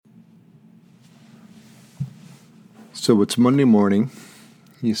So it's Monday morning,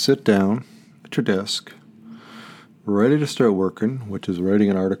 you sit down at your desk, ready to start working, which is writing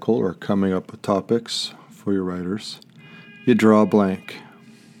an article or coming up with topics for your writers. You draw a blank.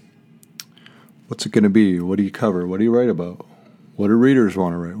 What's it going to be? What do you cover? What do you write about? What do readers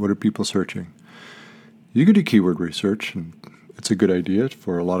want to write? What are people searching? You can do keyword research, and it's a good idea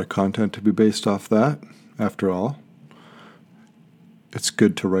for a lot of content to be based off that. After all, it's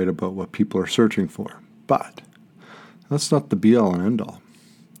good to write about what people are searching for. But that's not the be-all and end-all.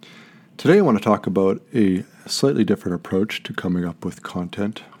 Today I want to talk about a slightly different approach to coming up with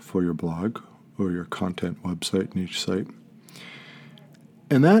content for your blog or your content website, niche site.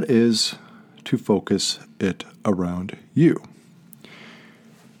 And that is to focus it around you.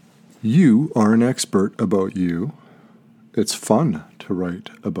 You are an expert about you. It's fun to write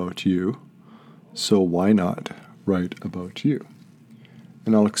about you, so why not write about you?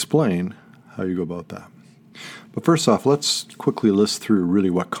 And I'll explain how you go about that. But first off, let's quickly list through really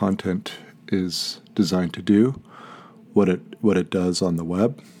what content is designed to do, what it does on the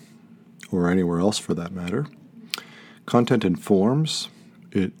web, or anywhere else for that matter. Content informs,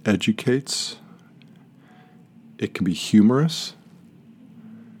 it educates, it can be humorous,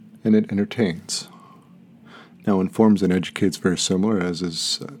 and it entertains. Now, informs and educates very similar, as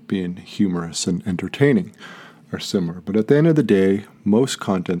is being humorous and entertaining are similar. But at the end of the day, most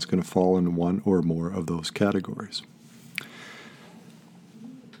content's going to fall in one or more of those categories.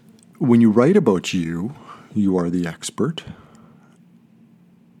 When you write about you, you are the expert.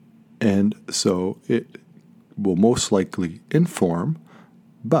 And so it will most likely inform,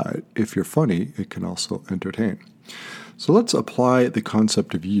 but if you're funny, it can also entertain. So let's apply the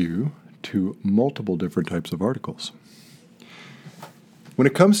concept of you to multiple different types of articles. When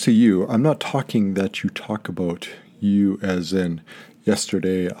it comes to you, I'm not talking that you talk about you as in,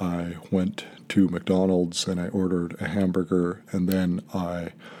 yesterday I went to McDonald's and I ordered a hamburger and then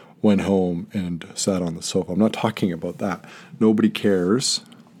I went home and sat on the sofa. I'm not talking about that. Nobody cares.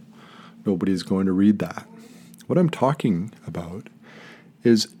 Nobody's going to read that. What I'm talking about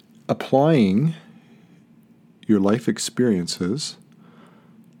is applying your life experiences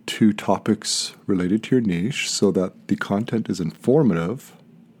to topics related to your niche so that the content is informative,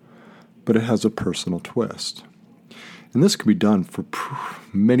 but it has a personal twist. And this can be done for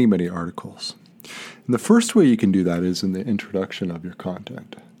many, many articles. And the first way you can do that is in the introduction of your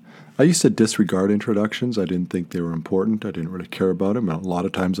content. I used to disregard introductions. I didn't think they were important. I didn't really care about them. And a lot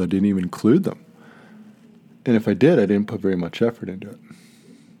of times I didn't even include them. And if I did, I didn't put very much effort into it.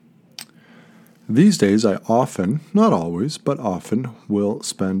 These days, I often, not always, but often, will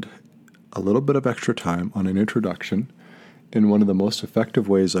spend a little bit of extra time on an introduction, and one of the most effective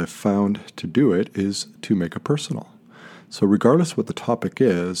ways I've found to do it is to make it personal. So regardless what the topic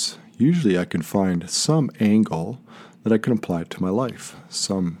is, usually I can find some angle that I can apply to my life.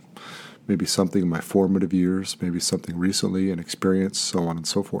 Maybe something in my formative years, maybe something recently, an experience, so on and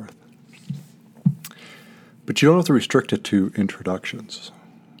so forth. But you don't have to restrict it to introductions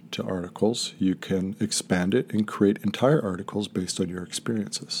to articles. You can expand it and create entire articles based on your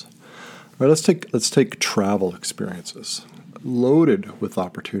experiences. All right, let's take travel experiences. Loaded with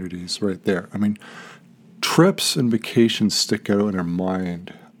opportunities right there. I mean, trips and vacations stick out in our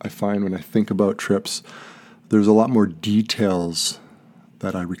mind. I find when I think about trips, there's a lot more details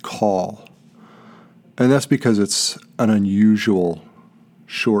that I recall. And that's because it's an unusual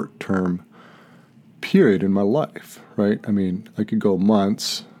short-term period in my life, right? I mean, I could go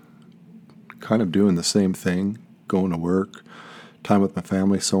months kind of doing the same thing, going to work, time with my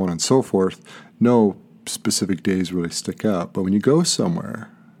family, so on and so forth. No specific days really stick out. But when you go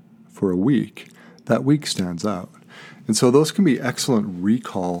somewhere for a week, that week stands out. And so those can be excellent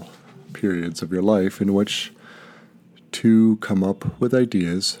recall periods of your life in which to come up with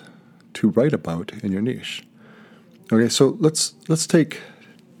ideas to write about in your niche. Okay, so let's take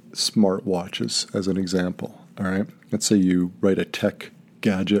smartwatches as an example. All right, let's say you write a tech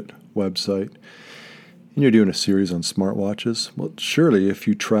gadget website and you're doing a series on smartwatches. Well, surely if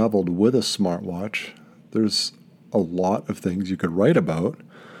you traveled with a smartwatch, there's a lot of things you could write about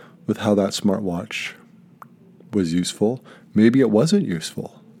with how that smartwatch was useful. Maybe it wasn't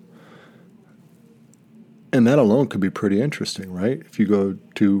useful. And that alone could be pretty interesting, right? If you go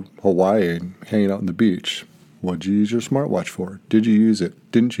to Hawaii and hanging out on the beach, what did you use your smartwatch for? Did you use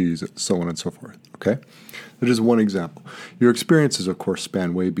it? Didn't you use it? So on and so forth, okay? That's just one example. Your experiences, of course,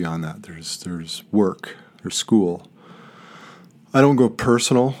 span way beyond that. There's work, there's school. I don't go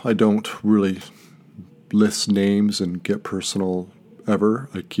personal. I don't really list names and get personal ever.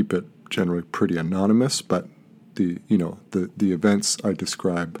 I keep it generally pretty anonymous, but the events I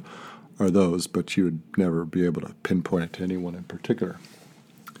describe are those, but you would never be able to pinpoint it to anyone in particular.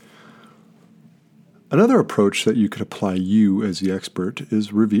 Another approach that you could apply you as the expert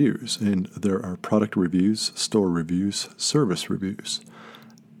is reviews. And there are product reviews, store reviews, service reviews.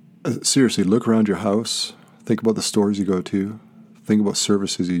 Seriously, look around your house. Think about the stores you go to. Think about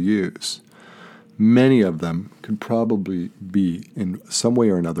services you use. Many of them could probably be in some way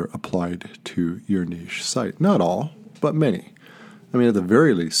or another applied to your niche site. Not all, but many. I mean, at the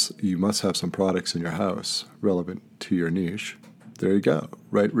very least, you must have some products in your house relevant to your niche. There you go.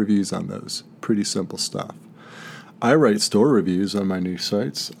 Write reviews on those. Pretty simple stuff. I write store reviews on my niche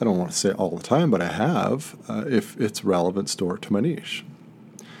sites. I don't want to say it all the time, but I have, if it's relevant store to my niche.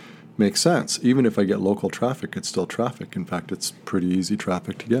 Makes sense. Even if I get local traffic, it's still traffic. In fact, it's pretty easy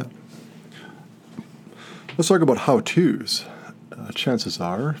traffic to get. Let's talk about how-tos. Chances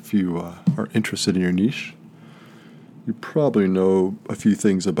are, if you are interested in your niche, you probably know a few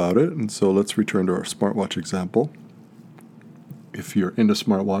things about it. And so let's return to our smartwatch example. If you're into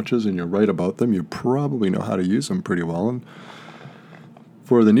smartwatches and you write about them, you probably know how to use them pretty well. And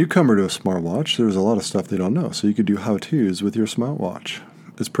for the newcomer to a smartwatch, there's a lot of stuff they don't know. So you could do how-tos with your smartwatch.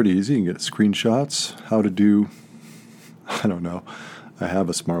 It's pretty easy. You can get screenshots, how to do, I don't know, I have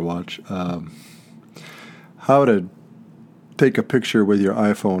a smartwatch, how to take a picture with your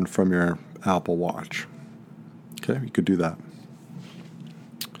iPhone from your Apple Watch. Okay, you could do that.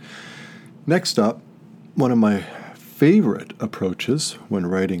 Next up, one of my favorite approaches when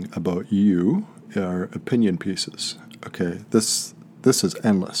writing about you are opinion pieces. Okay, this is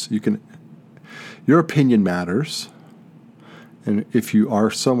endless. Your opinion matters. And if you are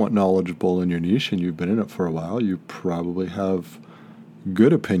somewhat knowledgeable in your niche and you've been in it for a while, you probably have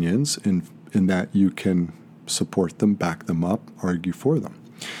good opinions in that you can support them, back them up, argue for them.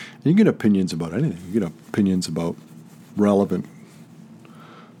 And you get opinions about anything. You get opinions about relevant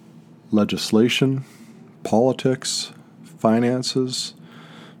legislation, politics, finances,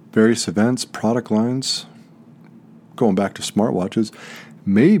 various events, product lines. Going back to smartwatches,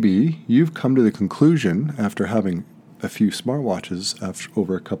 maybe you've come to the conclusion after having a few smartwatches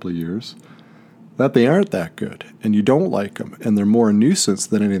over a couple of years that they aren't that good and you don't like them and they're more a nuisance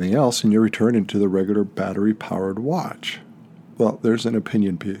than anything else and you're returning to the regular battery-powered watch. Well, there's an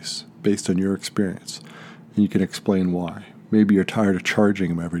opinion piece based on your experience and you can explain why. Maybe you're tired of charging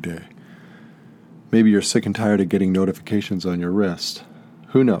them every day. Maybe you're sick and tired of getting notifications on your wrist.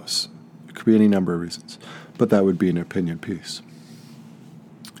 Who knows? It could be any number of reasons, but that would be an opinion piece.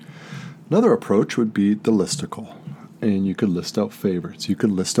 Another approach would be the listicle. And you could list out favorites. You could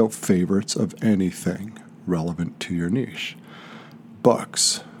list out favorites of anything relevant to your niche.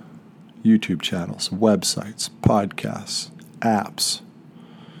 Books, YouTube channels, websites, podcasts, apps.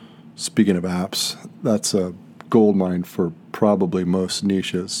 Speaking of apps, that's a goldmine for probably most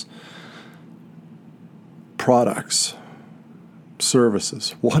niches. Products,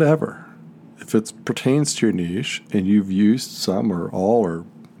 services, whatever. If it pertains to your niche and you've used some or all or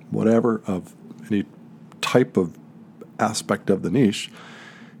whatever of any type of aspect of the niche,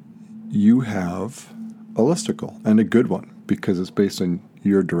 you have a listicle, and a good one because it's based on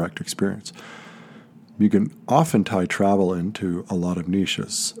your direct experience. You can often tie travel into a lot of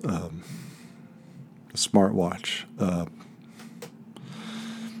niches. A smartwatch,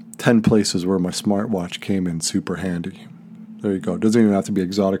 10 places where my smartwatch came in super handy. There you go. It doesn't even have to be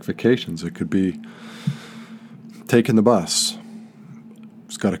exotic vacations. It could be taking the bus.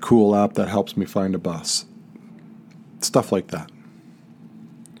 It's got a cool app that helps me find a bus. Stuff like that.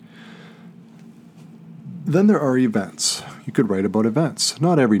 Then there are events. You could write about events.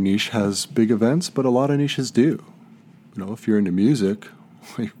 Not every niche has big events, but a lot of niches do. You know, if you're into music,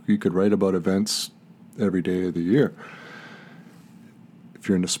 you could write about events every day of the year. If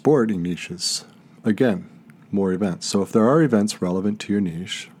you're into sporting niches, again, more events. So if there are events relevant to your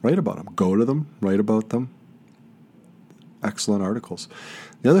niche, write about them. Go to them, write about them. Excellent articles.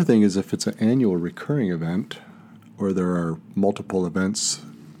 The other thing is if it's an annual recurring event, or there are multiple events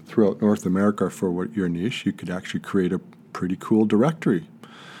throughout North America for your niche, you could actually create a pretty cool directory.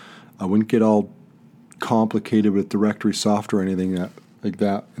 I wouldn't get all complicated with directory software or anything like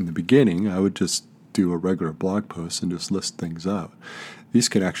that in the beginning. I would just do a regular blog post and just list things out. These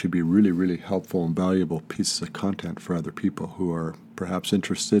can actually be really, really helpful and valuable pieces of content for other people who are perhaps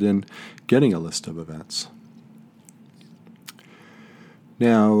interested in getting a list of events.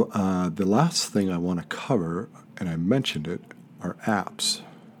 Now, the last thing I want to cover, and I mentioned it, are apps.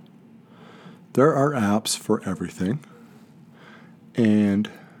 There are apps for everything, and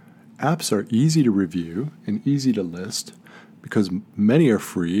apps are easy to review and easy to list because many are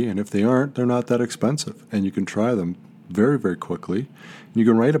free, and if they aren't, they're not that expensive, and you can try them very, very quickly, and you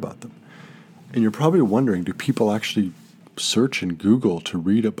can write about them. And you're probably wondering, do people actually search in Google to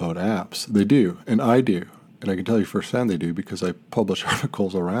read about apps? They do, and I do. And I can tell you firsthand they do because I publish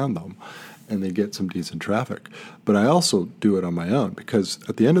articles around them and they get some decent traffic. But I also do it on my own because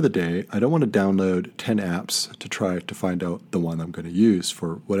at the end of the day, I don't want to download 10 apps to try to find out the one I'm going to use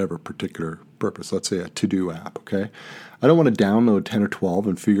for whatever particular purpose. Let's say a to-do app, okay? I don't want to download 10 or 12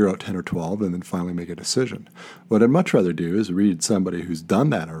 and figure out 10 or 12 and then finally make a decision. What I'd much rather do is read somebody who's done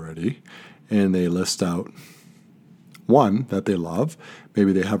that already and they list out one that they love.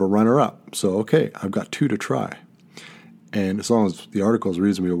 Maybe they have a runner-up. So, okay, I've got 2 to try. And as long as the article is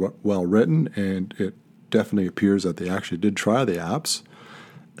reasonably well written and it definitely appears that they actually did try the apps,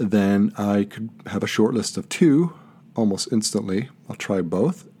 then I could have a short list of 2 almost instantly. I'll try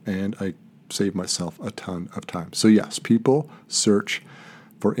both and I save myself a ton of time. So yes, people search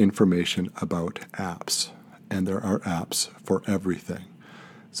for information about apps, and there are apps for everything.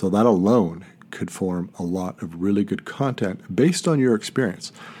 So that alone could form a lot of really good content based on your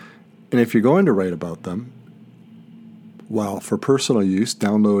experience. And if you're going to write about them, while for personal use,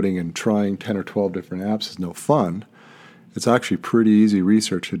 downloading and trying 10 or 12 different apps is no fun, it's actually pretty easy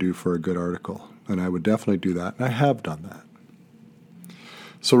research to do for a good article. And I would definitely do that, and I have done that.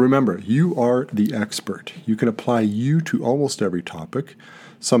 So remember, you are the expert. You can apply you to almost every topic.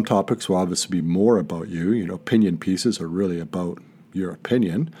 Some topics will obviously be more about you. You know, opinion pieces are really about your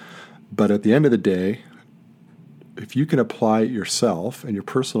opinion. But at the end of the day, if you can apply yourself and your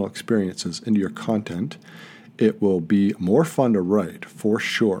personal experiences into your content, it will be more fun to write, for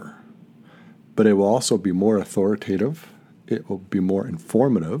sure. But it will also be more authoritative, it will be more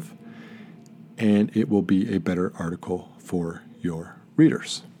informative, and it will be a better article for your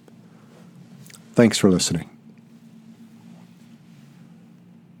readers. Thanks for listening.